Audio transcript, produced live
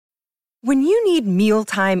When you need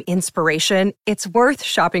mealtime inspiration, it's worth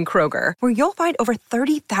shopping Kroger, where you'll find over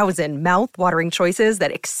 30,000 mouth-watering choices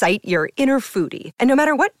that excite your inner foodie. And no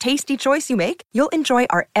matter what tasty choice you make, you'll enjoy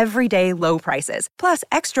our everyday low prices, plus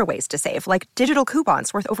extra ways to save, like digital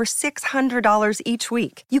coupons worth over $600 each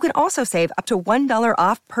week. You can also save up to $1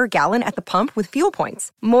 off per gallon at the pump with fuel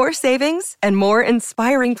points. More savings and more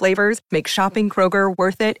inspiring flavors make shopping Kroger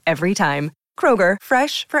worth it every time. Kroger,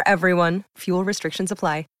 fresh for everyone. Fuel restrictions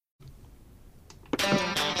apply.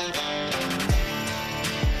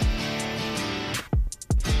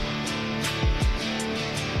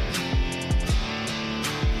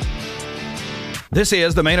 This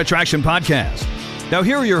is the Main Attraction Podcast. Now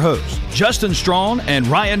here are your hosts, Justin Strawn and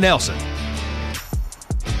Ryan Nelson.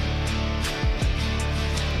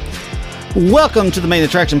 Welcome to the Main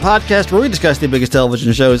Attraction Podcast, where we discuss the biggest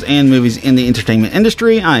television shows and movies in the entertainment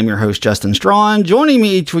industry. I'm your host, Justin Strawn. Joining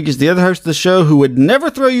me each week is the other host of the show who would never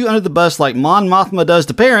throw you under the bus like Mon Mothma does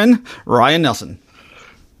to Perrin, Ryan Nelson.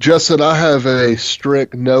 Justin, I have a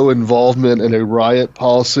strict no involvement in a riot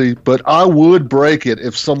policy, but I would break it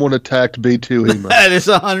if someone attacked B2 Emo. That is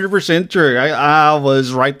 100% true. I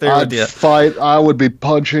was right there with you. I'd fight. I would be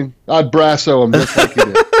punching. I'd brasso him just like you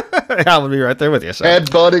did. I would be right there with you. So.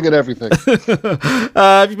 Headbutting and everything.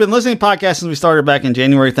 If you've been listening to podcasts since we started back in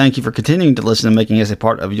January, thank you for continuing to listen and making us a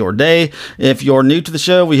part of your day. If you're new to the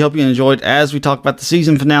show, we hope you enjoyed as we talk about the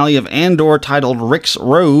season finale of Andor titled Rick's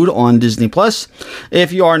Road on Disney+.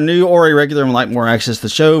 If you are new or a regular and would like more access to the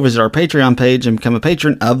show, visit our Patreon page and become a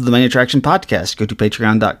patron of the Main Attraction Podcast. Go to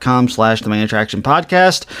patreon.com/the Main Attraction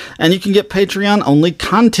Podcast, and you can get Patreon-only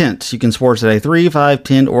content. You can support us at a $3, $5,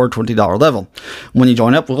 $10, or $20 level. When you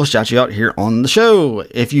join up, we'll shout you out here on the show.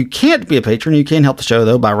 If you can't be a patron, you can help the show,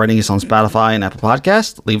 though, by rating us on Spotify and Apple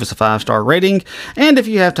Podcasts. Leave us a 5-star rating, and if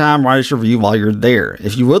you have time, write us a review while you're there.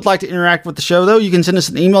 If you would like to interact with the show, though, you can send us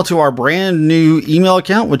an email to our brand new email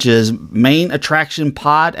account, which is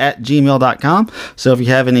mainattractionpod@gmail.com. So if you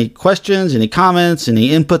have any questions, any comments,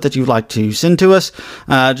 any input that you'd like to send to us,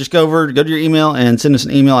 just go to your email and send us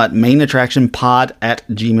an email at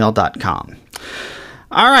mainattractionpod@gmail.com.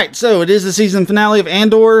 All right, so it is the season finale of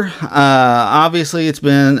Andor. Obviously, it's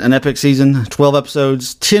been an epic season, 12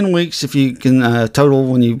 episodes, 10 weeks if you can total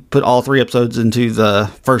when you put all 3 episodes into the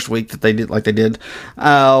first week that they did, like they did.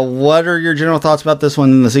 What are your general thoughts about this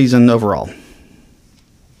one in the season overall?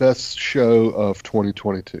 Best show of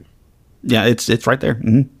 2022. Yeah, it's right there.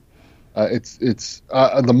 Mm-hmm.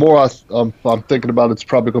 The more I'm thinking about it, it's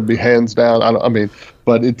probably going to be hands down.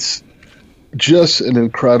 But it's just an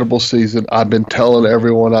incredible season. I've been telling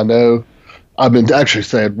everyone I know. I've been actually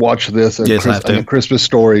saying, watch this. And yes, and Christmas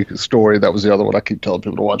Story. That was the other one I keep telling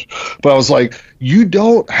people to watch. But I was like, you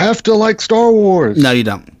don't have to like Star Wars. No, you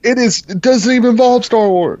don't. It doesn't even involve Star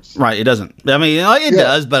Wars. Right, it doesn't. I mean, it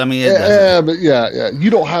does, but I mean, it doesn't. Yeah.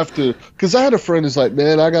 You don't have to. Because I had a friend who's like,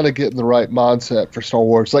 man, I got to get in the right mindset for Star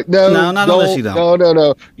Wars. Like, no, not unless you don't.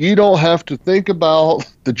 No. You don't have to think about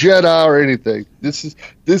the Jedi or anything. This is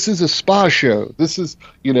a spy show. This is,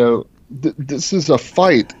 this is a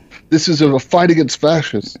fight. This is a fight against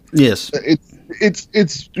fascists. Yes.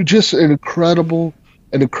 It's just incredible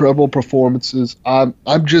performances. I'm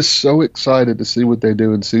just so excited to see what they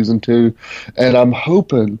do in season 2, and I'm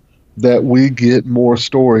hoping that we get more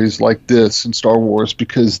stories like this in Star Wars,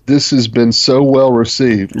 because this has been so well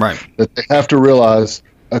received, right, that they have to realize,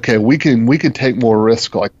 okay, we can take more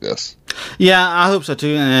risk like this. Yeah, I hope so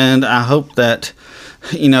too, and I hope that,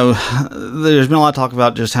 there's been a lot of talk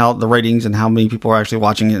about just how the ratings and how many people are actually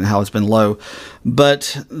watching it and how it's been low.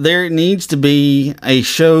 But there needs to be a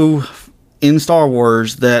show in Star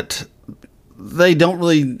Wars that they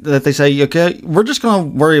say, okay, we're just going to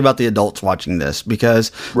worry about the adults watching this.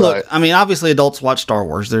 Because, look, obviously adults watch Star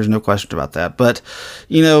Wars. There's no question about that. But,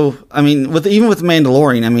 even with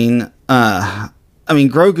Mandalorian,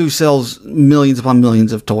 Grogu sells millions upon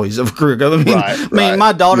millions of toys of Grogu.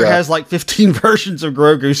 My daughter has like 15 versions of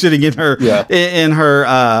Grogu sitting in her in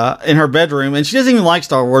her bedroom, and she doesn't even like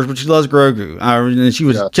Star Wars, but she loves Grogu. And she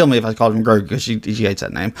would kill me if I called him Grogu, because she hates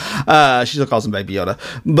that name. She still calls him Baby Yoda.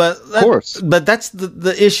 But of course, but that's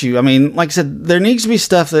the issue. Like I said, there needs to be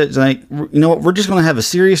stuff that's like, we're just going to have a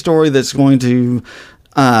serious story that's going to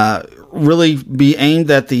really be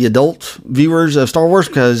aimed at the adult viewers of Star Wars,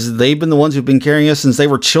 because they've been the ones who've been carrying us since they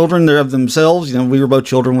were children of themselves. We were both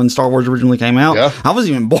children when Star Wars originally came out. Yeah. I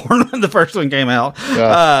wasn't even born when the first one came out.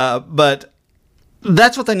 Yeah. But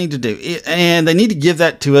that's what they need to do. And they need to give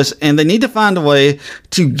that to us, and they need to find a way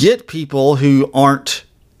to get people who aren't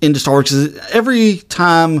into Star Wars. Because every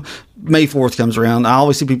time May 4th comes around, I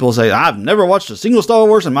always see people say, I've never watched a single Star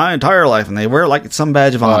Wars in my entire life, and they wear it like it's some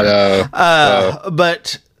badge of honor.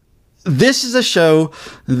 But this is a show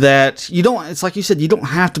that it's like you said, you don't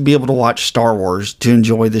have to be able to watch Star Wars to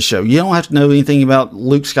enjoy this show. You don't have to know anything about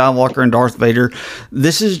Luke Skywalker and Darth Vader.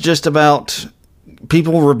 This is just about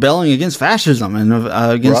people rebelling against fascism and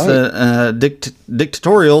against the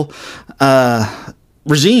dictatorial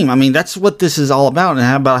regime. I mean, that's what this is all about,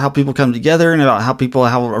 and about how people come together, and about how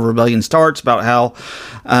a rebellion starts, about how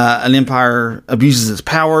an empire abuses its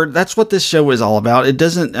power. That's what this show is all about. It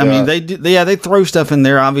doesn't. I mean, they throw stuff in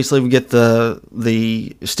there. Obviously, we get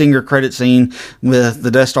the Stinger credit scene with the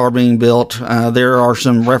Death Star being built. There are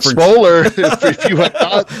some references. Spoiler, if you have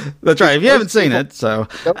not. That's right. If you haven't seen it, so.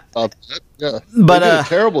 Yeah, but a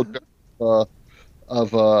terrible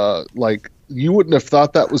like you wouldn't have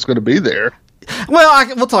thought that was going to be there. Well,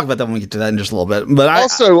 we'll talk about that when we get to that in just a little bit. But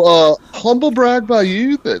also, humble brag by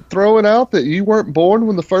you that throwing out that you weren't born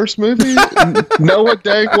when the first movie, knowing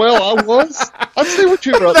dang well I was. I see what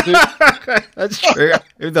you were up to. That's true.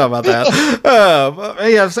 We thought about that.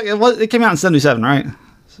 It came out in '77, right?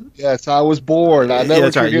 Yes, I was born. I know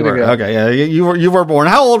what you're getting at. Okay, yeah, you were born.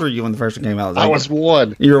 How old were you when the first one came out? I was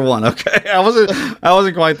 1. You were 1. Okay, I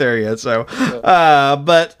wasn't quite there yet. So,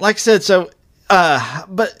 but like I said,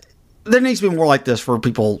 but there needs to be more like this for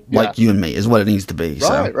people like you and me, is what it needs to be.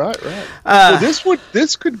 Right. So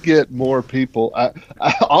this could get more people.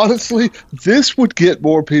 Honestly, this would get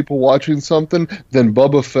more people watching something than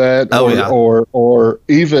Boba Fett or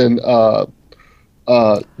even the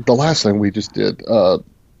last thing we just did.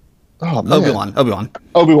 Obi-Wan.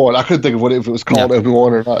 I couldn't think of if it was called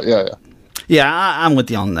Obi-Wan or not. Yeah. Yeah, I'm with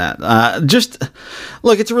you on that. Just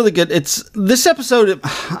look, it's really good. It's this episode.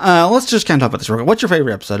 Let's just kind of talk about this real quick. What's your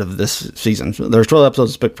favorite episode of this season? There's 12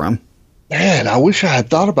 episodes to pick from. Man, I wish I had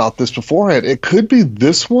thought about this beforehand. It could be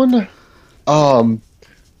this one. I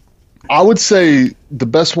would say the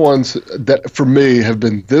best ones that for me have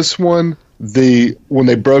been this one, when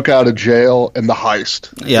they broke out of jail, and the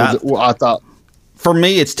heist. Yeah, I thought. For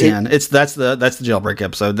me, it's 10. That's the jailbreak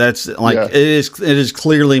episode. That's it is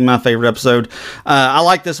clearly my favorite episode. I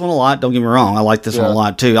like this one a lot. Don't get me wrong. I like this one a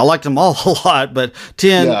lot too. I liked them all a lot, but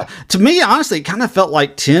 10 to me, honestly, it kind of felt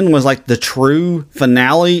like 10 was like the true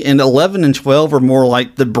finale, and 11 and 12 are more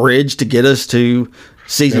like the bridge to get us to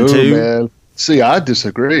season 2. Man. See, I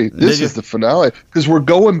disagree. This is the finale because we're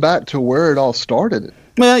going back to where it all started.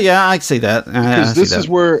 Well, yeah, I see that. Because this is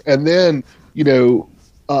where, and then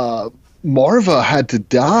Marva had to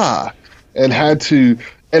die and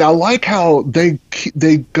and I like how they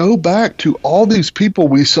go back to all these people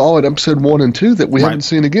we saw in episode 1 and 2 that we haven't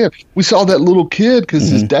seen again. We saw that little kid because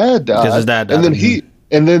his dad died.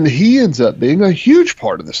 And then he ends up being a huge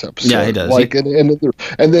part of this episode. Yeah, he does.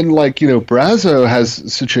 And then Brazo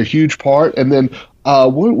has such a huge part. And then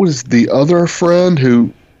what was the other friend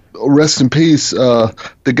who, rest in peace, the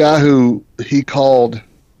guy who he called.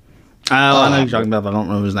 I know who you're talking about, but I don't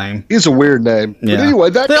know his name. He's a weird name. Yeah. But anyway,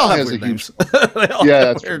 that they guy has a huge part.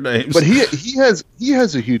 That's weird names. But he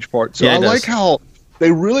has a huge part. So I like how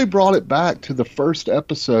they really brought it back to the first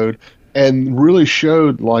episode and really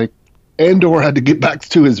showed Andor had to get back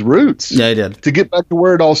to his roots. Yeah, he did. To get back to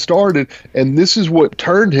where it all started. And this is what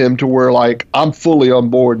turned him to where I'm fully on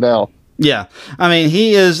board now. Yeah, I mean,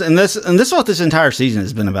 he is, and this is what this entire season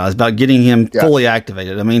has been about. It's about getting him fully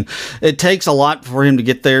activated. I mean, it takes a lot for him to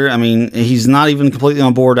get there. I mean, he's not even completely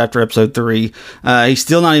on board after episode 3. He's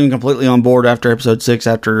still not even completely on board after episode 6.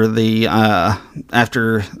 After the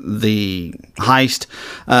heist,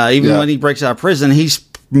 when he breaks out of prison, he's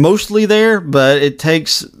mostly there. But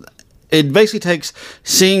it basically takes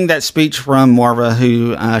seeing that speech from Marva,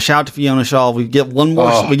 who shout out to Fiona Shaw. We get one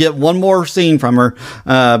more. We get one more scene from her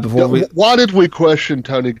before we. Why did we question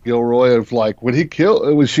Tony Gilroy of when he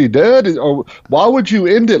killed? Was she dead? Or why would you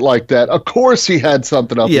end it like that? Of course, he had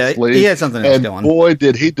something up his sleeve. He had something else going. And boy,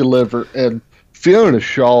 did he deliver! And Fiona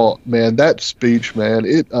Shaw, man, that speech, man,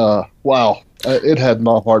 wow. It had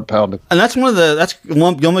my heart pounding. And that's only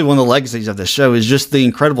one of the legacies of this show is just the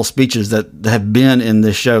incredible speeches that have been in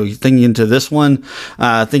this show. Thinking into this one,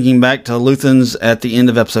 thinking back to Luthen's at the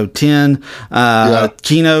end of episode 10,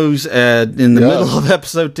 Kino's in the middle of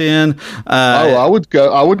episode 10. I would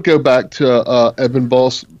go back to Evan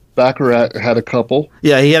Boss. Baccarat had a couple.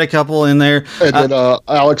 Yeah, he had a couple in there. And then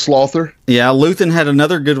Alex Lothar. Yeah, Luthen had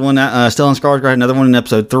another good one. Stellan Skarsgård had another one in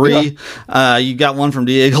episode 3. Yeah. You got one from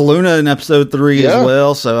Diego Luna in episode 3 as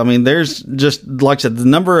well. So, I mean, there's just, like I said, the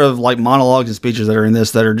number of monologues and speeches that are in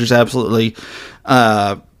this that are just absolutely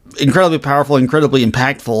incredibly powerful, incredibly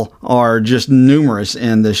impactful are just numerous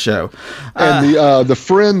in this show. And the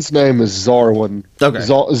friend's name is Zarwin. Okay.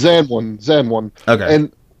 Zanwin. Okay.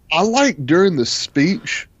 And I like during the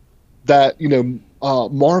speech that,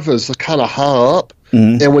 Marva's kind of high up,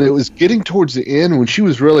 And when it was getting towards the end, when she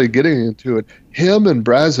was really getting into it, him and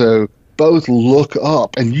Brazo both look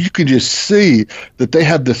up, and you can just see that they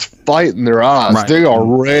have this fight in their eyes. Right. They are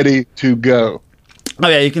ready to go. Oh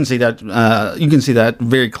yeah, you can see that. You can see that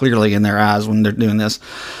very clearly in their eyes when they're doing this.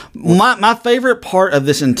 My favorite part of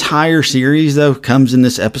this entire series, though, comes in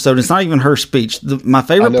this episode. It's not even her speech. My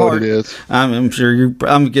favorite part. What it is. I'm sure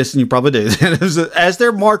I'm guessing you probably do. As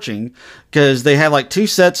they're marching, because they have like two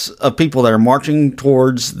sets of people that are marching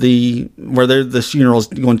towards where the funeral is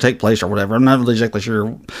going to take place or whatever. I'm not really exactly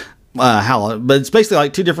sure. But it's basically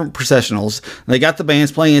like two different processionals. They got the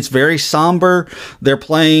bands playing. It's very somber. They're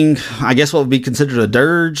playing, I guess, what would be considered a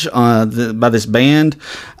dirge by this band.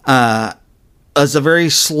 It's a very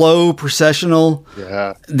slow processional.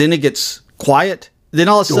 Yeah. Then it gets quiet. Then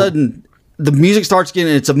all of a sudden, the music starts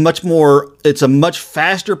getting. It's a much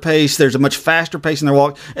faster pace. There's a much faster pace in their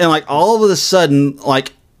walk, and like all of a sudden,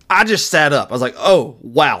 like, I just sat up. I was like, oh,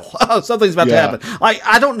 wow. Something's about to happen. Like,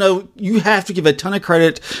 I don't know. You have to give a ton of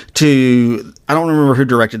credit to, I don't remember who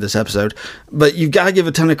directed this episode, but you've got to give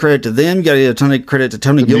a ton of credit to them. You got to give a ton of credit to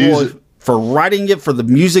Tony Gilroy for writing it, for the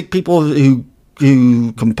music people who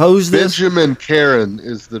composed this. Benjamin Karen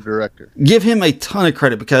is the director. Give him a ton of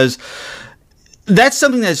credit, because that's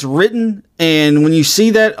something that's written, and when you see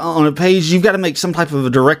that on a page, you've got to make some type of a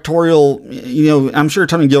directorial, I'm sure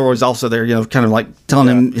Tony Gilroy's also there, kind of like telling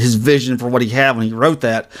him his vision for what he had when he wrote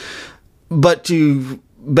that. But to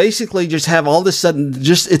basically just have all this sudden,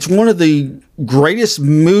 it's one of the greatest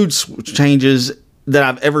mood changes that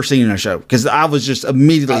I've ever seen in a show, because I was just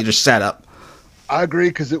immediately just sat up. I agree,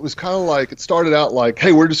 because it was kind of like, it started out like,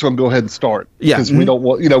 hey, we're just going to go ahead and start. Yeah. Because we don't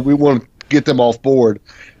want, we want to get them off board.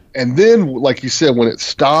 And then, like you said, when it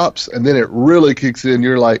stops and then it really kicks in,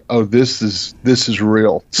 you're like, "Oh, this is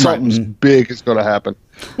real. Something's big is going to happen,"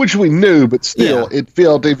 which we knew, but still, it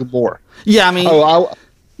felt even more. Yeah, I mean,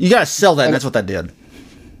 you got to sell that, and that's what that did.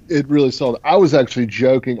 It really sold it. I was actually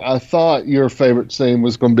joking. I thought your favorite scene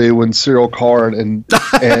was going to be when Cyril Karn and Dedra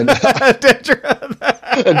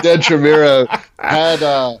Miro had.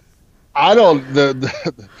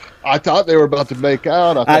 I thought they were about to make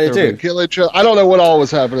out. I thought they were going to kill each other. I don't know what all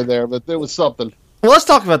was happening there, but there was something. Well, let's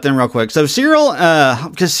talk about them real quick. So Cyril,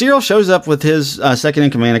 because Cyril shows up with his second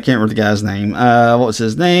in command. I can't remember the guy's name. What was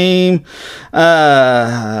his name?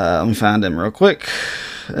 Let me find him real quick.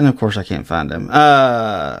 And of course, I can't find him.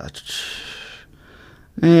 I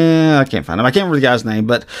can't find him. I can't remember the guy's name,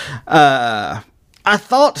 but I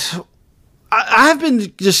thought I've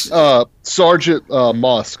been just Sergeant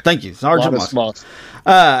Mosk. Thank you, Sergeant Mosk.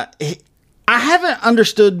 I haven't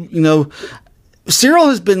understood, Cyril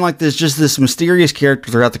has been like this mysterious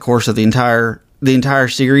character throughout the course of the entire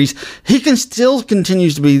series. He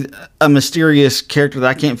continues to be a mysterious character that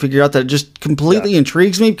I can't figure out, that just completely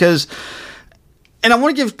intrigues me, because, and I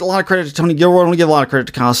want to give a lot of credit to Tony Gilroy. I want to give a lot of credit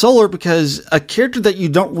to Kyle Soller, because a character that you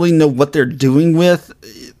don't really know what they're doing with,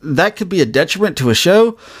 that could be a detriment to a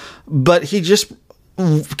show, but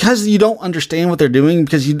because you don't understand what they're doing,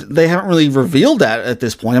 because they haven't really revealed that at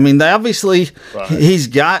this point. I mean, they obviously,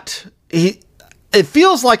 it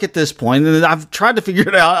feels like at this point, and I've tried to figure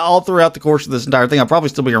it out all throughout the course of this entire thing. I'll probably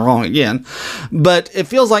still be wrong again, but it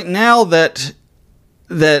feels like now that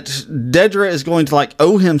Dedra is going to like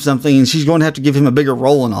owe him something, and she's going to have to give him a bigger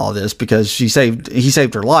role in all of this, because he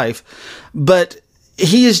saved her life. But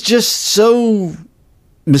he is just so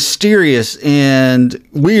mysterious and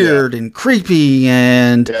weird and creepy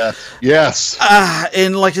and yes.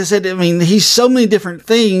 And like I said, I mean, he's so many different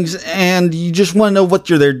things, and you just want to know what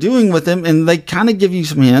they're doing with him, and they kind of give you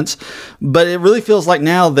some hints, but it really feels like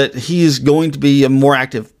now that he is going to be a more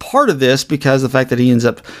active part of this, because of the fact that he ends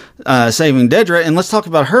up saving Dedra. And let's talk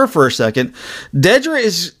about her for a second. This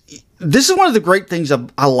is one of the great things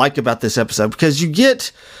I like about this episode, because you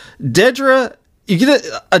get Dedra. You get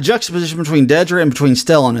a juxtaposition between Dedra and between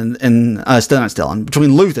Stellan between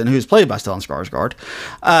Luthen, who's played by Stellan Skarsgård.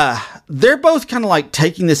 They're both kind of like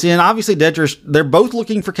taking this in. Obviously, they're both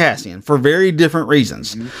looking for Cassian for very different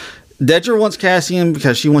reasons. Mm-hmm. Dedra wants Cassian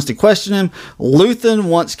because she wants to question him. Luthen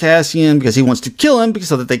wants Cassian because he wants to kill him,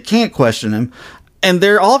 so that they can't question him. And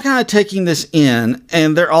they're all kind of taking this in,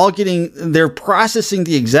 and they're processing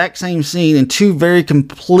the exact same scene in two very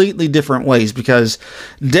completely different ways, because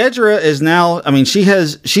Dedra is now, I mean,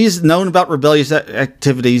 she's known about rebellious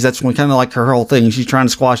activities. That's kind of like her whole thing. She's trying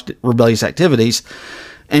to squash rebellious activities,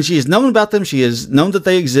 and she has known about them. She has known that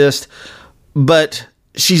they exist, but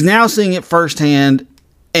she's now seeing it firsthand.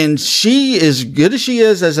 And she, as good as she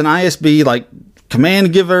is as an ISB, like,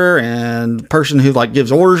 command giver and person who like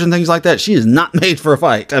gives orders and things like that, she is not made for a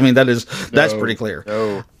fight. I mean, that's pretty clear.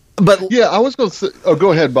 No. But yeah, I was going to say. Oh,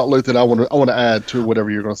 go ahead about Luthen. I want to add to whatever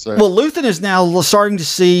you're going to say. Well, Luthen is now starting to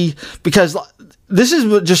see, because this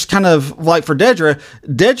is just kind of like for Dedra.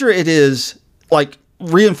 Dedra, it is like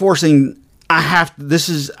reinforcing. I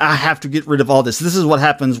have to get rid of all this. This is what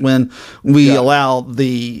happens when we allow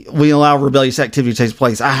rebellious activity to take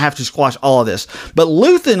place. I have to squash all of this. But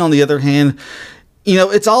Luthen, on the other hand,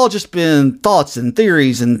 it's all just been thoughts and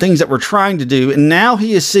theories and things that we're trying to do. And now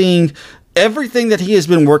he is seeing everything that he has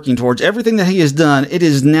been working towards, everything that he has done. It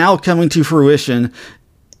is now coming to fruition,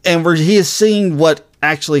 and where he is seeing what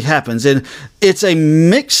actually happens. And it's a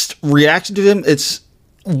mixed reaction to him. It's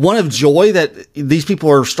one of joy that these people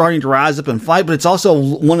are starting to rise up and fight, but it's also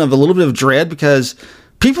one of a little bit of dread because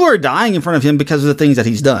people are dying in front of him because of the things that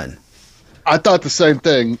he's done. I thought the same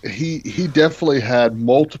thing. He definitely had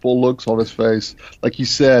multiple looks on his face. Like you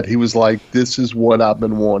said, he was like, this is what I've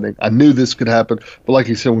been wanting. I knew this could happen. But like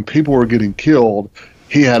you said, when people were getting killed,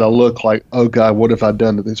 he had a look like, oh God, what have I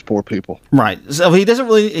done to these poor people? Right. So he doesn't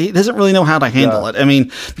really know how to handle it. I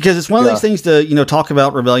mean, because it's one of these things to, talk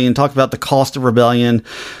about rebellion, talk about the cost of rebellion,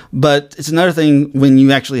 but it's another thing when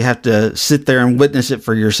you actually have to sit there and witness it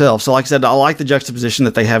for yourself. So like I said, I like the juxtaposition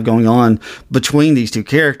that they have going on between these two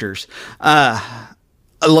characters. I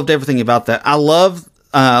loved everything about that. I love,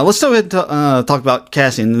 let's go ahead and talk about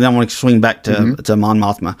Cassian, and then I want to swing back to Mon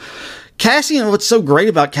Mothma. Cassian, what's so great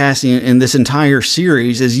about Cassian in this entire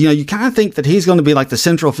series is, you kind of think that he's going to be like the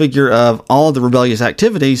central figure of all the rebellious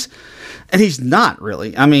activities, and he's not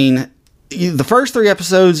really. I mean, the first 3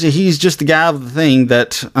 episodes, he's just the guy of the thing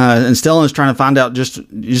that, and Stellan is trying to find out just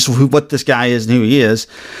what this guy is and who he is.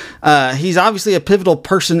 He's obviously a pivotal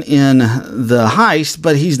person in the heist,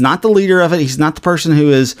 but he's not the leader of it. He's not the person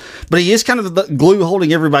who is, but he is kind of the glue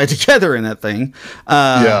holding everybody together in that thing.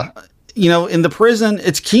 In the prison,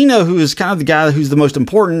 it's Kino who is kind of the guy who's the most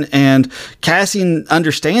important, and Cassian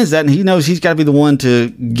understands that, and he knows he's got to be the one to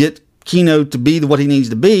get Kino to be what he needs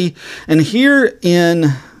to be. And here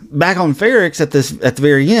back on Ferrix at the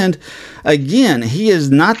very end, again, he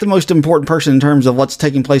is not the most important person in terms of what's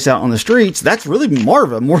taking place out on the streets. That's really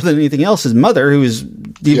Marva more than anything else, his mother, who is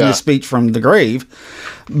giving a speech from the grave.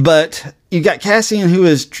 But you got Cassian, who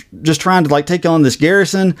is just trying to take on this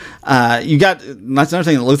garrison. That's another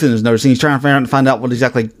thing that Luthen is noticing. He's trying to find out what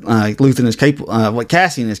exactly Luthen is capable, what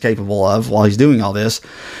Cassian is capable of while he's doing all this.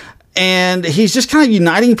 And he's just kind of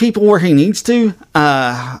uniting people where he needs to.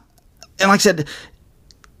 And like I said,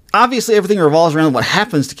 obviously everything revolves around what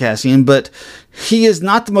happens to Cassian, but he is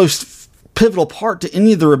not the most pivotal part to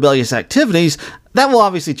any of the rebellious activities. That will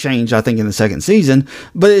obviously change, I think, in the second season,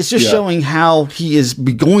 but it's just showing how he is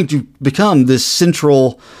going to become this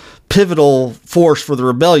central, pivotal force for the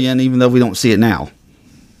rebellion, even though we don't see it now.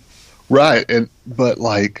 Right, but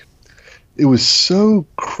it was so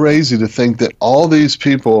crazy to think that all these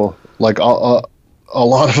people, a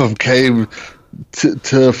lot of them came to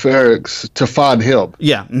Ferrix to find him.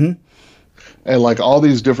 Yeah. Mm-hmm. And all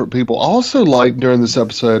these different people. Also, during this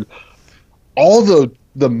episode, all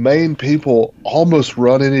the main people almost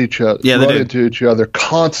run into each other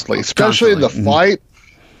constantly, especially in the fight.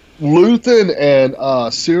 Luthen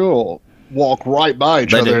and Cyril walk right by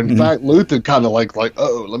each other. In fact, Luthen kind of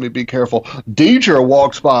oh, let me be careful. Deidre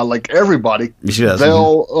walks by everybody. She does.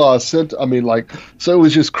 They'll so it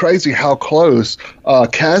was just crazy how close.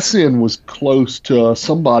 Cassian was close to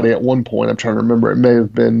somebody at one point. I'm trying to remember. It may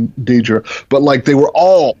have been Deidre, but they were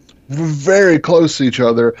all very close to each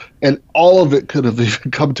other, and all of it could have even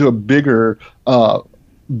come to a bigger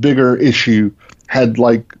issue had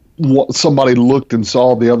somebody looked and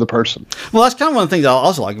saw the other person. Well, that's kind of one of the things I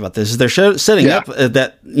also like about this is they're setting up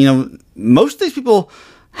that most of these people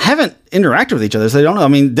haven't interacted with each other, so they don't know. I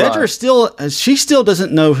mean, Dedra still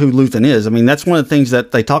doesn't know who Luthen is. I mean, that's one of the things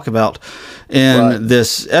that they talk about in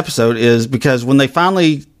this episode is because when they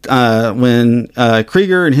finally, when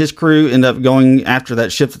Krieger and his crew end up going after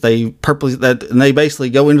that ship and they basically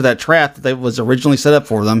go into that trap that was originally set up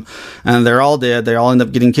for them, and they're all dead. They all end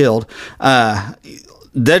up getting killed.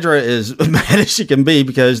 Dedra is mad as she can be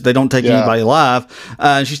because they don't take anybody alive.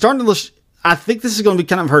 She's starting to. I think this is going to be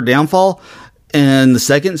kind of her downfall. In the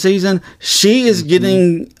second season, she is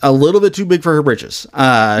getting a little bit too big for her britches.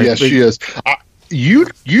 Yes, she is.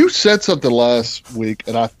 You said something last week,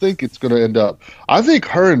 and I think it's going to end up. I think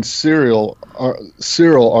her and Cyril are going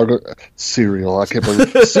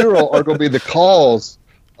to be the cause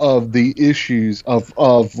of the issues of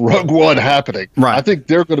Rogue One happening. Right. I think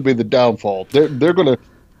they're going to be the downfall. They're going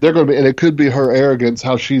to be, and it could be her arrogance,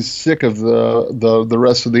 how she's sick of the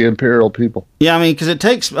rest of the Imperial people. Yeah, I mean, because it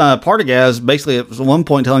takes Partagaz basically at one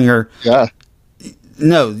point telling her,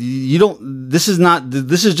 no, you don't. This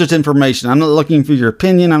is just information. I'm not looking for your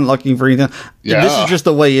opinion. I'm not looking for anything. Yeah. This is just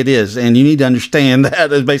the way it is. And you need to understand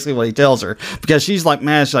that is basically what he tells her, because she's like,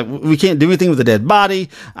 man, she's like, we can't do anything with a dead body.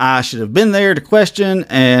 I should have been there to question.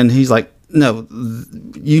 And he's like, no,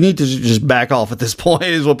 you need to just back off at this point,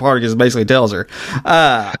 is what Partagas basically tells her.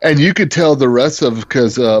 And you could tell the rest of,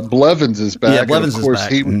 because Blevins is back. Yeah, Blevins and of course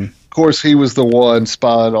is back. Of course, he was the one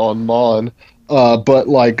spying on Mon. But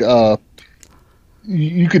like,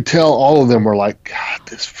 you could tell all of them were like, God,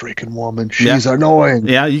 this freaking woman, she's annoying.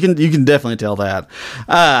 Yeah, you can definitely tell that.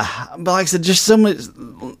 But like I said,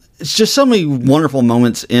 it's just so many wonderful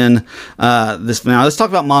moments in this. Now, let's talk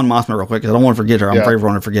about Mon Mothma real quick, because I don't want to forget her. I'm afraid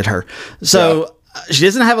everyone to forget her. So she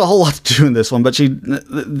doesn't have a whole lot to do in this one, but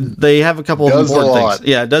they have a couple of important things.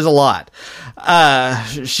 Yeah, it does a lot.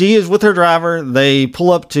 She is with her driver. They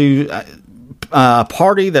pull up to a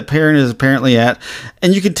party that Perrin is apparently at,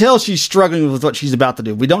 and you can tell she's struggling with what she's about to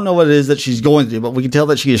do. We don't know what it is that she's going to do, but we can tell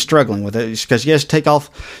that she is struggling with it, because she has to take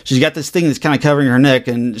off. She's got this thing that's kind of covering her neck,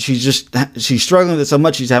 and she's struggling with it so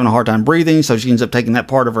much she's having a hard time breathing. So she ends up taking that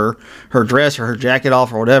part of her dress or her jacket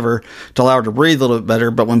off or whatever to allow her to breathe a little bit better.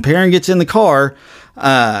 But when Perrin gets in the car,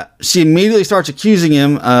 she immediately starts accusing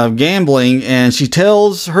him of gambling, and she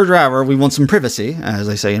tells her driver, we want some privacy, as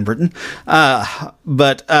they say in Britain.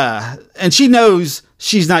 And she knows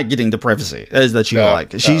she's not getting the privacy as that she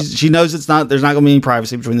like. She knows there's not going to be any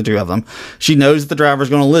privacy between the two of them. She knows that the driver's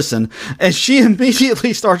going to listen, and she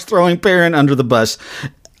immediately starts throwing Perrin under the bus.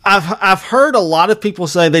 I've heard a lot of people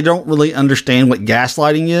say they don't really understand what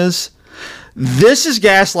gaslighting is. This is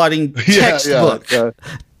gaslighting textbook.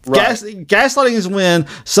 Right. Gaslighting is when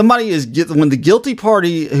when the guilty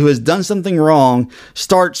party who has done something wrong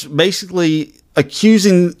starts basically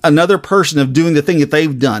accusing another person of doing the thing that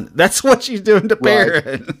they've done. That's what she's doing to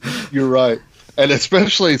Perrin. Right. You're right. And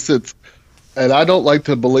especially since, and I don't like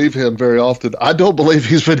to believe him very often, I don't believe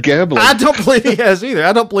he's been gambling. I don't believe he has either.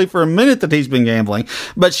 I don't believe for a minute that he's been gambling.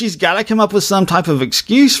 But she's got to come up with some type of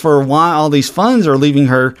excuse for why all these funds are leaving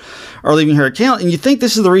her account. And you think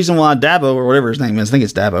this is the reason why Dabo, or whatever his name is, I think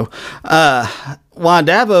it's Dabo, why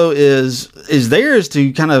Dabo is there is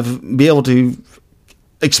to kind of be able to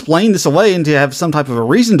explain this away and to have some type of a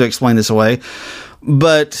reason to explain this away.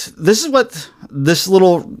 But this is what this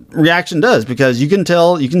little reaction does, because you can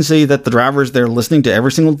see that the driver's there listening to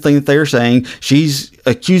every single thing that they are saying. She's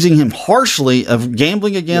accusing him harshly of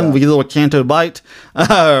gambling again. Yeah. We get a little Canto Bite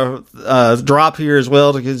drop here as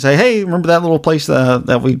well to say, hey, remember that little place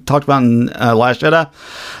that we talked about in Last Jedi?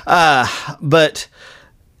 But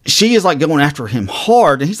she is like going after him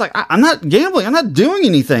hard, and he's like, I'm not gambling. I'm not doing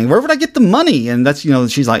anything. Where would I get the money? And that's,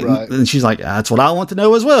 she's like, and she's like, that's what I want to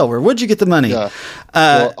know as well. Where would you get the money? Yeah.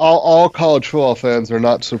 Well, all college football fans are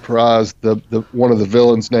not surprised. The one of the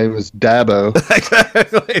villains' name is Dabo.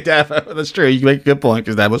 Exactly, Dabo. That's true. You make a good point,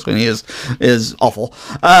 because Dabo's when he is awful.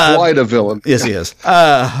 Quite a villain. Yes, he is.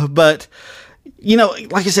 But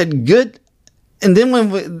like I said, good. And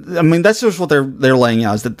then that's just what they're laying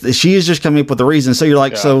out, is that she is just coming up with the reason. So you're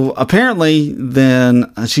like, so apparently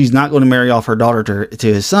then she's not going to marry off her daughter to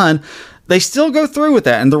his son. They still go through with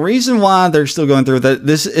that. And the reason why they're still going through that,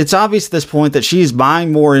 it's obvious at this point that she's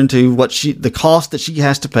buying more into the cost that she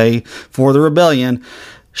has to pay for the rebellion.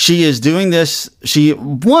 She is doing this.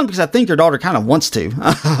 Because I think her daughter kind of wants to.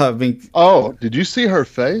 Did you see her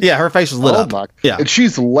face? Yeah, her face was lit up. My. Yeah, and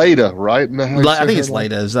she's Leda, right? I think it's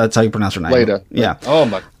Leda. That's how you pronounce her name. Leda. Yeah. Oh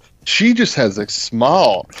my! She just has a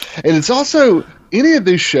smile, and it's also any of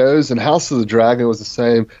these shows. And House of the Dragon was the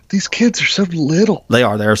same. These kids are so little. They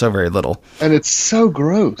are. They are so very little, and it's so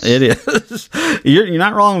gross. It is. You're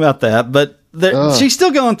not wrong about that, but she's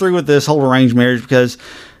still going through with this whole arranged marriage because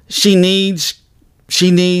she needs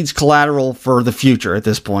collateral for the future at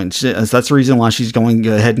this point. That's the reason why she's going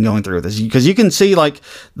ahead and going through this, because you can see like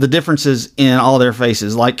the differences in all their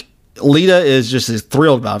faces. Like Lita is just as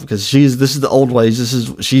thrilled about it, because this is the old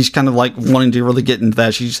ways. She's kind of like wanting to really get into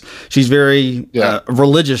that. She's very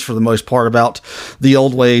religious for the most part about the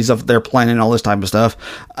old ways of their planning and all this type of stuff.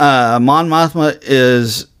 Mon Mothma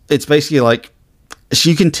it's basically like,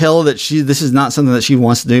 you can tell that this is not something that she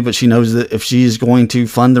wants to do, but she knows that if she is going to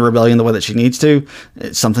fund the rebellion the way that she needs to,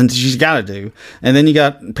 it's something that she's got to do. And then you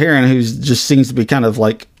got Perrin, who just seems to be kind of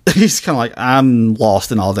like, he's kind of like, I'm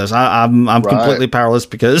lost in all this. I'm completely powerless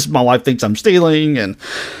because my wife thinks I'm stealing. And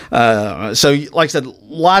so, like I said,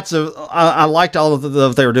 I liked all of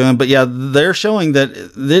what they were doing. But yeah, they're showing that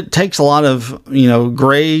it takes a lot of,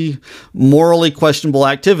 gray, morally questionable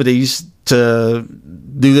activities to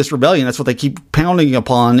do this rebellion. That's what they keep hounding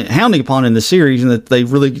upon in the series, and that they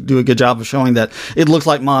really do a good job of showing that it looks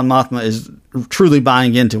like Mon Mothma is truly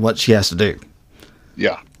buying into what she has to do.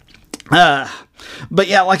 Yeah. But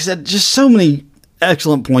yeah, like I said, just so many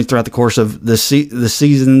excellent points throughout the course of the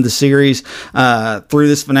season, the series, through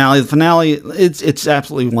this finale. The finale, it's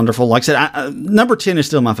absolutely wonderful. Like I said, number 10 is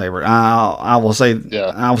still my favorite. I will say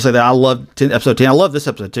that I love episode 10. I love this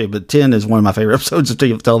episode too, but 10 is one of my favorite episodes of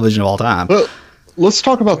television of all time. Well, let's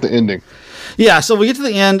talk about the ending. Yeah, so we get to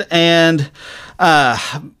the end, and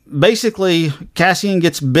basically Cassian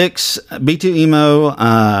gets Bix, B2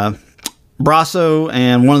 Emo, Brasso,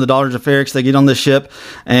 and one of the daughters of Ferrix. They get on this ship,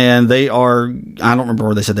 and they are, I don't remember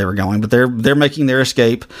where they said they were going, but they're making their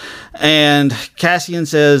escape. And Cassian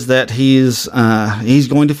says that he's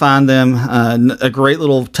going to find them. A great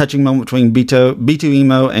little touching moment between B2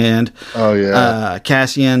 Emo and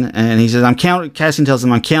Cassian. And he says, Cassian tells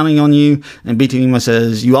him, "I'm counting on you." And B2 Emo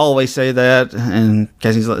says, "You always say that." And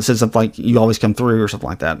Cassian says something like, "You always come through," or something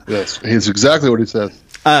like that. Yes, he's exactly what he says.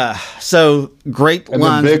 So great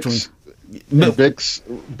lines between.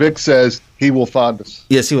 Bix says he will find us.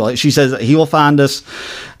 Yes, he will. She says that he will find us.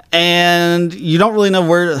 And you don't really know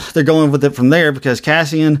where they're going with it from there, because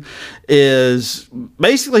Cassian is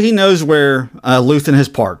basically, he knows where Luthen has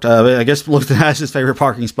parked. I guess Luthen has his favorite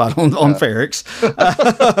parking spot on Ferrix.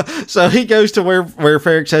 So he goes to where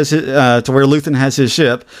Ferrix has to where Luthen has his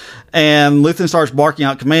ship. And Luthen starts barking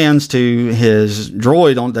out commands to his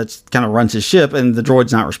droid that's kind of runs his ship, and the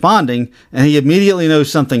droid's not responding, and he immediately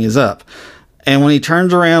knows something is up. And when he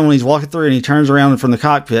turns around, when he's walking through and he turns around from the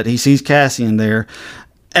cockpit, he sees Cassian there.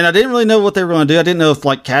 And I didn't really know what they were going to do. I didn't know if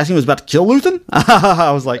Cassian was about to kill Luthen.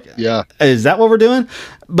 I was like, yeah, is that what we're doing?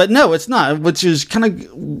 But no, it's not, which is kind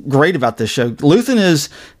of great about this show. Luthen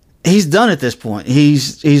he's done at this point.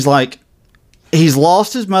 He's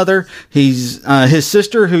lost his mother. He's his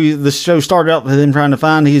sister, who the show started out with him trying to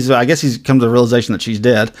find. I guess he's come to the realization that she's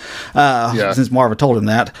dead, since Marva told him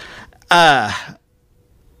that.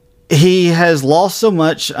 He has lost so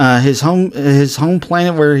much. His home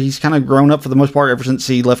planet, where he's kind of grown up for the most part ever since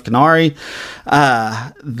he left Kenari.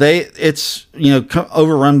 It's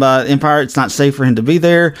overrun by Empire. It's not safe for him to be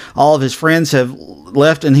there. All of his friends have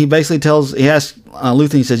left, and he basically asks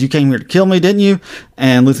Luthen. He says, "You came here to kill me, didn't you?"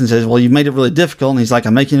 And Luthen says, "Well, you made it really difficult." And he's like,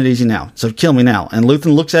 "I'm making it easy now, so kill me now." And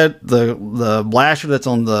Luthen looks at the blaster that's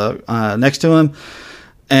on the next to him.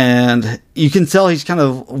 And you can tell he's kind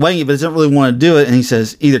of weighing it, but doesn't really want to do it. And he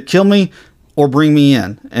says, "Either kill me or bring me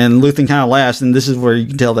in." And Luthen kind of laughs, and this is where you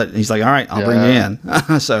can tell that he's like, "All right, I'll bring you in."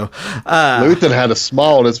 So Luthen had a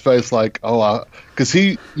smile on his face, like, because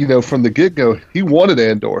he, from the get-go, he wanted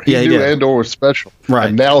Andor. He knew Andor was special. Right.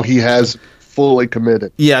 And now he has fully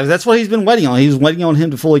committed. Yeah, that's what he's been waiting on. He was waiting on him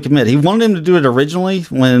to fully commit. He wanted him to do it originally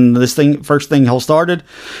when this first thing whole started.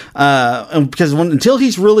 And because until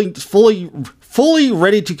he's really fully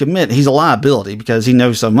ready to commit, he's a liability because he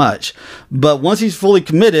knows so much. But once he's fully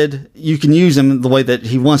committed, you can use him the way that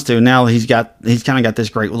he wants to. Now he's kind of got this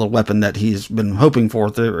great little weapon that he's been hoping for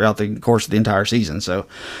throughout the course of the entire season. So,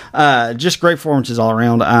 just great performances all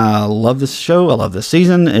around. I love this show. I love this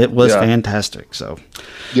season. It was fantastic. So,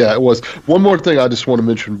 yeah, it was. One more thing I just want to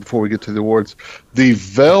mention before we get to the awards: the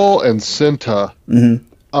Vel and Cinta.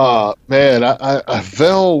 Mm-hmm. Man, I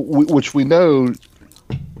Vel, which we know.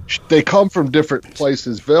 They come from different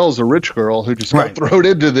places. Vel's a rich girl who just got thrown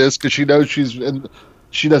into this because she knows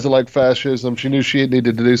she doesn't like fascism. She knew she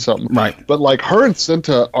needed to do something. Right. But like her and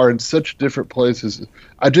Cinta are in such different places.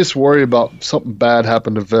 I just worry about something bad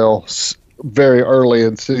happened to Vel very early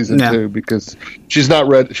in season 2 because she's not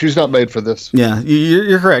ready. She's not made for this. Yeah,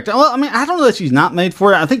 you're correct. Well, I mean, I don't know that she's not made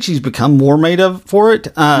for it. I think she's become more made for it.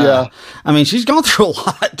 I mean, she's gone through a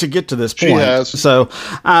lot to get to this point. She has. So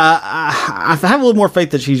I have a little more faith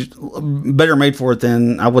that she's better made for it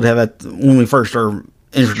than I would have when we first are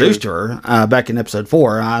introduced to her back in episode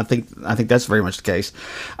 4. I think that's very much the case.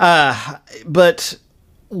 But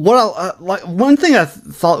one thing I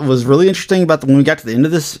thought was really interesting about when we got to the end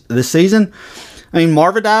of this season, I mean,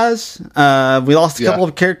 Marva dies. We lost a couple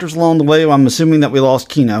of characters along the way. I'm assuming that we lost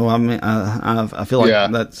Kino. I mean, I feel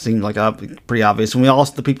like that seems like pretty obvious. And we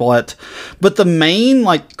lost the people but the main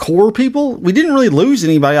core people, we didn't really lose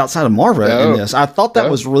anybody outside of Marva in this. I thought that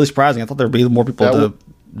was really surprising. I thought there'd be more people to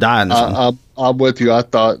die in this one. I'm with you. I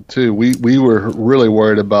thought too. We were really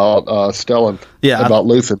worried about Stellan. Yeah, about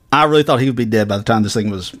Luthen. I really thought he would be dead by the time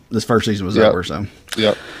this first season was over. So,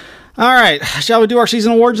 yep. All right, shall we do our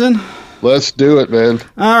season awards then? Let's do it, man.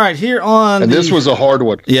 All right, this was a hard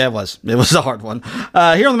one. Yeah, it was. It was a hard one.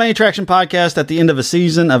 Here on the Main Attraction Podcast, at the end of a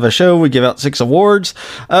season of a show, we give out 6 awards.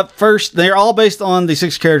 Up first, they're all based on the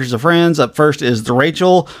 6 characters of Friends. Up first is the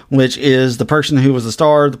Rachel, which is the person who was the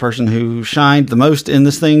star, the person who shined the most in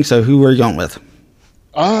this thing. So who are you going with?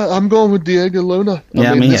 I'm going with Diego Luna.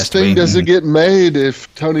 I mean this thing doesn't get made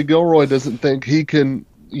if Tony Gilroy doesn't think he can,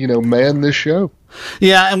 man this show.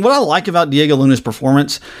 Yeah, and what I like about Diego Luna's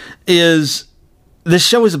performance is this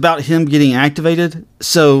show is about him getting activated,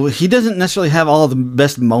 so he doesn't necessarily have all of the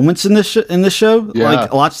best moments in this show. Yeah.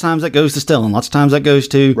 Like, lots of times that goes to Stellan, lots of times that goes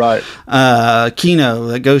to Kino,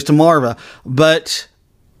 that goes to Marva, but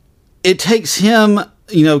it takes him,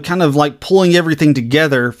 kind of like pulling everything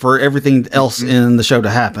together for everything else in the show to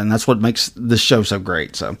happen. That's what makes this show so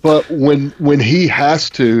great. So, but when he has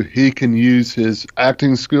to, he can use his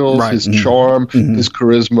acting skills, his charm, his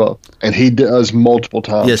charisma, and he does multiple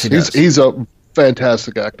times. Yes, he does. He's a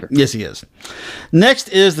fantastic actor. Yes, he is. Next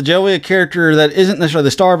is the Joey, a character that isn't necessarily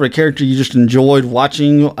the star, but a character you just enjoyed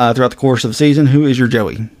watching throughout the course of the season. Who is your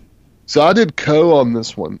Joey? So I did on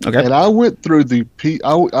this one, and I went through the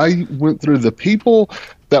people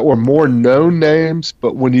that were more known names,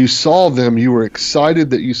 but when you saw them, you were excited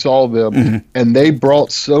that you saw them, and they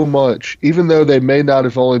brought so much. Even though they may not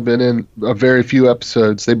have only been in a very few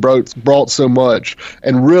episodes, they brought so much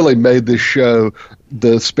and really made this show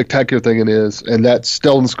the spectacular thing it is. And that's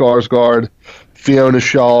Stellan Skarsgård, Fiona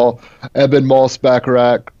Shaw, Eben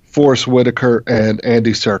Moss-Bachrach, Forrest Whitaker, and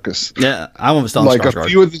Andy Serkis. Yeah, I went with Stellan Skarsgård. A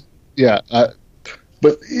few of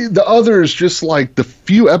but the others, just like the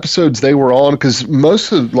few episodes they were on, because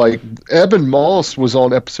most of, Eben Moss was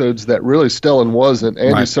on episodes that really Stellan wasn't,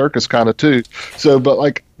 Andy Serkis kind of too. So,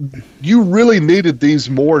 but you really needed these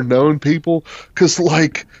more known people, because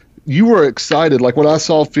you were excited. Like when I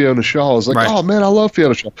saw Fiona Shaw, I was like, oh man, I love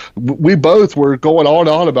Fiona Shaw. We both were going on and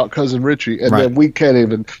on about Cousin Richie, and then we can't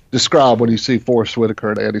even describe when you see Forrest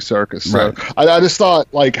Whitaker and Andy Serkis. So I just thought,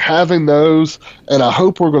 having those, and I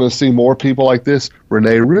hope we're going to see more people like this.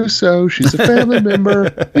 Renee Russo, she's a family member.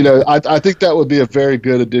 I think that would be a very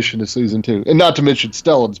good addition to season 2. And not to mention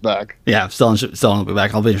Stellan's back. Yeah, Stellan will be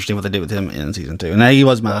back. I'll be interested what they do with him in season 2. And he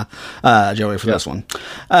was my Joey for this one.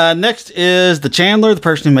 Next is the Chandler, the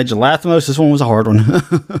person who made you laugh the most. This one was a hard one.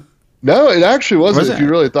 No, it actually wasn't. If you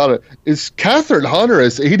really thought it. It's Catherine Hunter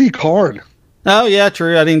as Edie Karn. Oh yeah,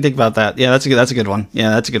 true. I didn't think about that. Yeah, that's a good one.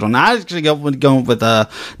 Yeah, that's a good one. I actually going with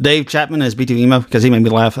Dave Chapman as B2 Emo because he made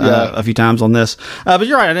me laugh a few times on this. But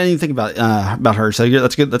you're right. I didn't even think about her. So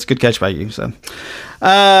that's good. That's a good catch by you. So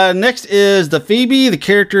next is the Phoebe, the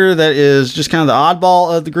character that is just kind of the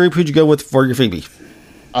oddball of the group. Who'd you go with for your Phoebe?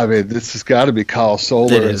 I mean, this has got to be Kyle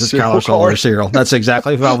Soller. It is. It's Kyle Soller, Cyril. That's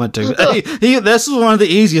exactly who I went to. This is one of the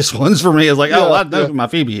easiest ones for me. It's like, I know who my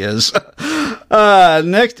Phoebe is.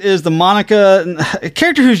 Next is the Monica, a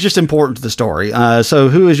character who's just important to the story. So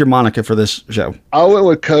who is your Monica for this show? I went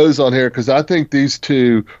with Coase on here because I think these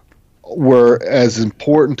two were as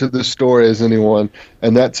important to the story as anyone,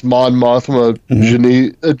 and that's Mon Mothma,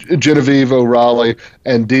 Genevieve O'Reilly,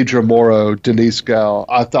 and Deidre Morrow, Denise Gow.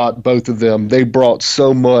 I thought both of them, they brought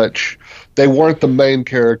so much. They weren't the main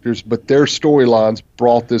characters, but their storylines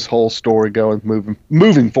brought this whole story going,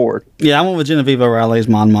 moving forward. Yeah, I went with Genevieve O'Reilly as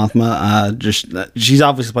Mon Mothma. She's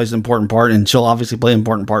obviously plays an important part, and she'll obviously play an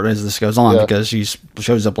important part as this goes on because she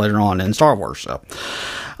shows up later on in Star Wars. So,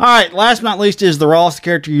 all right, last but not least is the Ross, the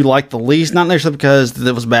character you like the least. Not necessarily because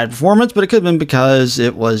it was a bad performance, but it could have been because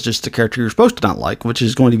it was just a character you're supposed to not like, which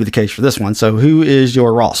is going to be the case for this one. So, who is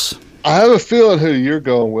your Ross? I have a feeling who you're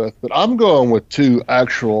going with, but I'm going with two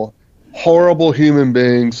actual horrible human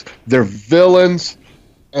beings. They're villains,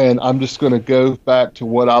 and I'm just going to go back to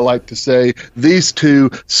what I like to say. These two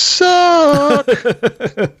suck.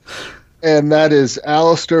 And that is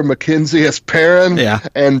Alistair McKenzie as Perrin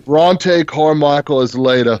and Bronte Carmichael as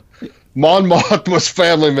Leda. Mon Mothma's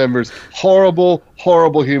family members. Horrible,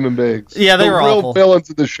 horrible human beings. Yeah, they were real awful. Villains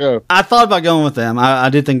of the show. I thought about going with them. I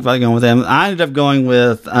did think about going with them. I ended up going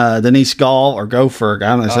with Denise Gall or Gopher. I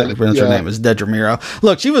don't know exactly pronounce her name. It's Dedra Miro.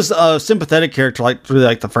 Look, she was a sympathetic character through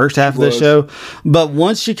the first half of this show, but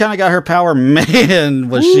once she kind of got her power, man,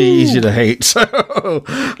 was she easy to hate. So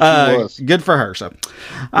good for her. So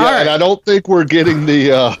all right. And I don't think we're getting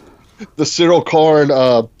the Cyril Karn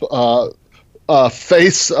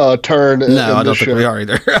face turn. No, I don't think we are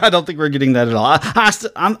either. I don't think we're getting that at all.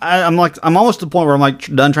 I'm almost to the point where I'm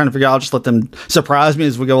done trying to figure out. I'll just let them surprise me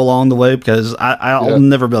as we go along the way because I'll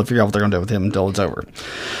never be able to figure out what they're going to do with him until it's over.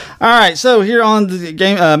 All right, so here on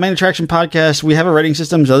the Main Attraction Podcast, we have a rating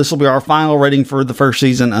system. So this will be our final rating for the first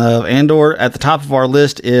season of Andor. At the top of our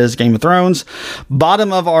list is Game of Thrones.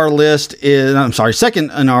 Bottom of our list is,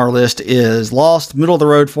 second on our list is Lost. Middle of the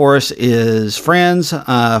road for us is Friends.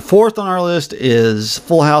 Fourth on our list is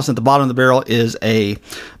Full House. At the bottom of the barrel is a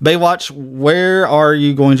Baywatch. Where are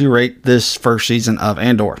you going to rate this first season of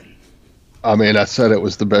Andor? I mean, I said it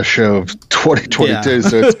was the best show of 2022,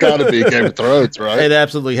 so it's got to be Game of Thrones, right? It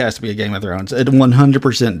absolutely has to be a Game of Thrones. It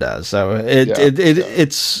 100% does. So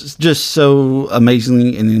it's just so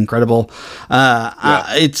amazing and incredible.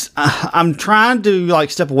 I'm trying to like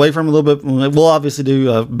step away from it a little bit. We'll obviously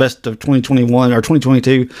do a best of 2021 or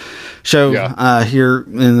 2022 show here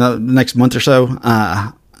in the next month or so.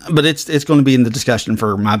 But it's going to be in the discussion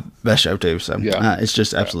for my best show too. So it's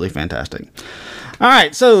just absolutely fantastic. All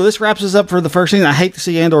right, so this wraps us up for the first thing. I hate to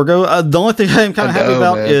see Andor go. The only thing I'm kind of happy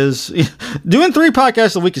about is doing 3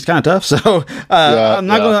 podcasts a week is kind of tough. So I'm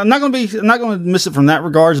not going to miss it from that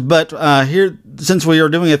regards. But here, since we are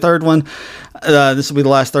doing a third one, this will be the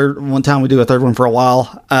last one time we do a third one for a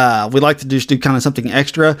while. We'd like to just do kind of something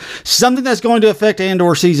extra. Something that's going to affect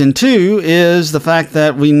Andor season 2 is the fact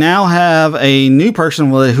that we now have a new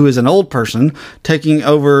person who is an old person taking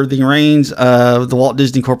over the reins of the Walt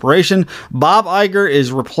Disney Corporation. Bob Iger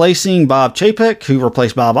is replacing Bob Chapek, who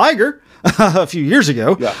replaced Bob Iger a few years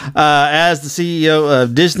ago as the CEO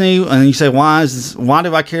of Disney. And you say, why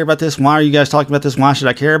do I care about this? Why are you guys talking about this? Why should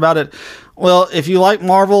I care about it? Well, if you like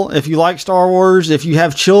Marvel, if you like Star Wars, if you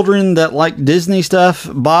have children that like Disney stuff,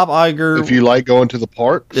 Bob Iger. If you like going to the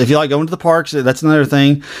parks. If you like going to the parks, that's another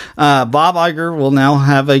thing. Bob Iger will now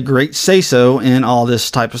have a great say-so in all this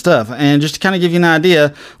type of stuff. And just to kind of give you an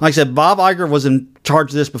idea, like I said, Bob Iger was in charge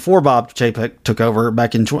of this before Bob Chapek took over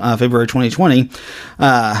back in February 2020.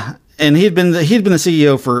 And he had been the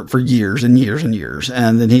CEO for years and years and years.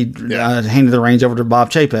 And then he handed the reins over to Bob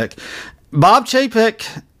Chapek. Bob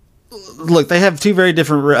Chapek... Look, they have 2 very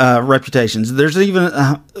different reputations. There's even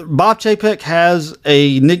Bob Chapek has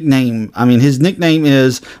a nickname. I mean, his nickname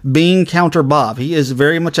is Bean Counter Bob. He is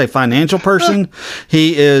very much a financial person.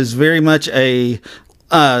 He is very much a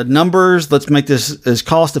numbers. Let's make this as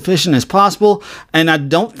cost efficient as possible. And I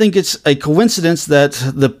don't think it's a coincidence that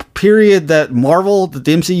the period that the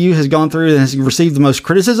MCU has gone through and has received the most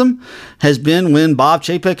criticism has been when Bob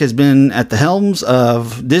Chapek has been at the helms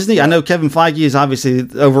of Disney. I know Kevin Feige is obviously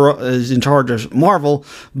is in charge of Marvel,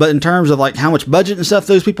 but in terms of like how much budget and stuff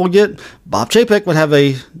those people get, Bob Chapek would have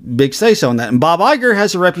a big say-so in that. And Bob Iger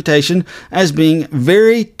has a reputation as being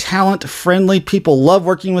very talent friendly. People love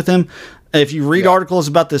working with him. If you read articles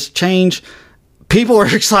about this change, people are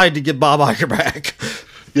excited to get Bob Iger back.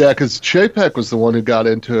 Yeah, because Chapek was the one who got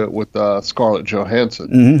into it with Scarlett Johansson.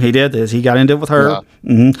 Mm-hmm, he did this. He got into it with her. Yeah.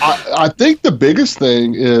 Mm-hmm. I think the biggest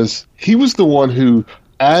thing is he was the one who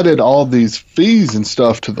added all these fees and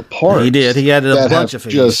stuff to the park. He did. He added a bunch of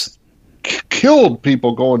fees. Just killed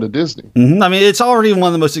people going to Disney. Mm-hmm. I mean, it's already one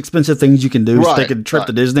of the most expensive things you can do is take a trip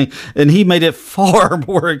to Disney, and he made it far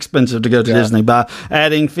more expensive to go to Disney by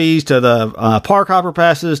adding fees to the park hopper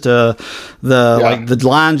passes, to the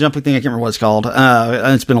line jumping thing. I can't remember what it's called.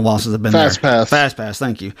 It's been a while since I've been Fast there. Fast Pass.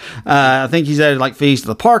 Thank you. I think he's added like fees to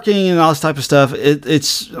the parking and all this type of stuff.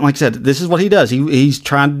 It's like I said, this is what he does. He's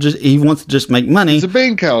trying to he wants to just make money. He's a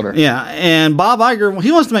bean counter. Yeah, and Bob Iger,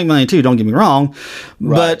 he wants to make money too. Don't get me wrong,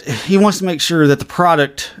 but he wants to make sure that the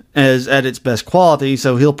product is at its best quality,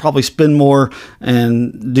 so he'll probably spend more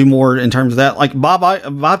and do more in terms of that. Like Bob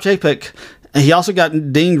Chapek, he also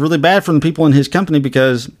got deemed really bad from the people in his company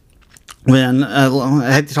because when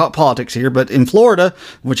I hate to talk politics here, but in Florida,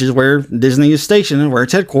 which is where Disney is stationed and where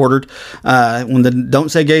it's headquartered, when the Don't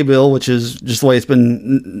Say Gay bill, which is just the way it's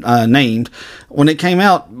been named, when it came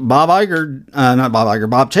out, Bob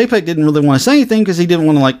Chapek didn't really want to say anything because he didn't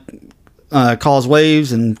want to cause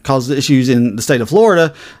waves and cause issues in the state of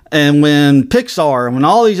Florida. And when Pixar and when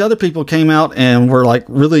all these other people came out and were like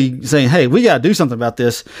really saying, hey, we got to do something about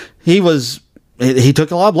this, he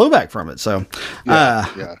took a lot of blowback from it. So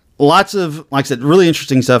lots of, like I said, really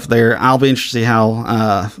interesting stuff there. I'll be interested to see how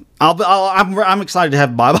I'm excited to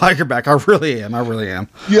have Bob Iger back. I really am.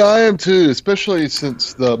 Yeah, I am too, especially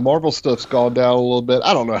since the Marvel stuff's gone down a little bit.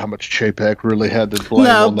 I don't know how much Chapek really had to blame on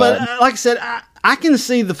that. No, but like I said, I can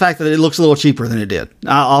see the fact that it looks a little cheaper than it did.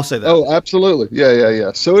 I'll say that. Oh, absolutely.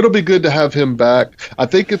 Yeah. So it'll be good to have him back. I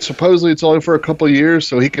think it's only for a couple of years,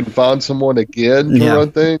 so he can find someone again to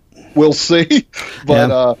run things. We'll see.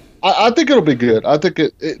 But I think it'll be good. I think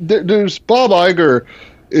there's Bob Iger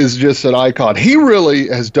is just an icon. He really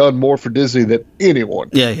has done more for Disney than anyone.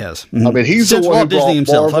 Yeah, he has. Mm-hmm. I mean, he's since the one Walt Disney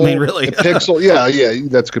himself. Marvel, I mean, really. Pixel. Yeah,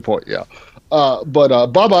 that's a good point. Yeah. But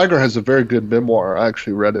Bob Iger has a very good memoir. I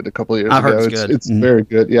actually read it a couple of years ago. Heard it's good. It's very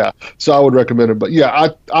good, yeah. So I would recommend it. But yeah,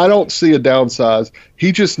 I don't see a downside.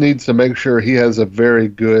 He just needs to make sure he has a very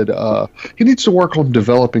good he needs to work on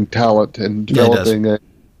developing talent and developing a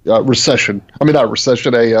recession. I mean, not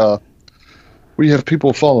recession, where you have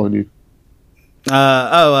people following you.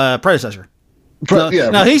 Predecessor.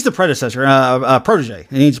 No, he's the predecessor, protege.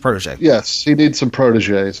 He needs a protege. Yes, he needs some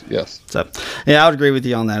proteges. Yes. So, yeah, I would agree with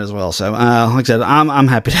you on that as well. So, like I said, I'm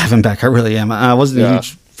happy to have him back. I really am. I wasn't a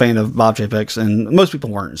huge fan of Bob Chapek, and most people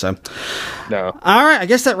weren't. So, no. All right, I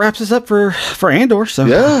guess that wraps us up for Andor. So,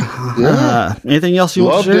 anything else you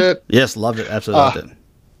want to share? Loved it. Yes, loved it. Absolutely loved it.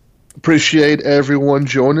 Appreciate everyone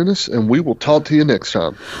joining us, and we will talk to you next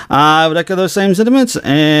time. I would echo those same sentiments,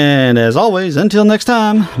 and as always, until next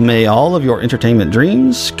time, may all of your entertainment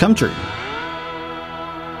dreams come true.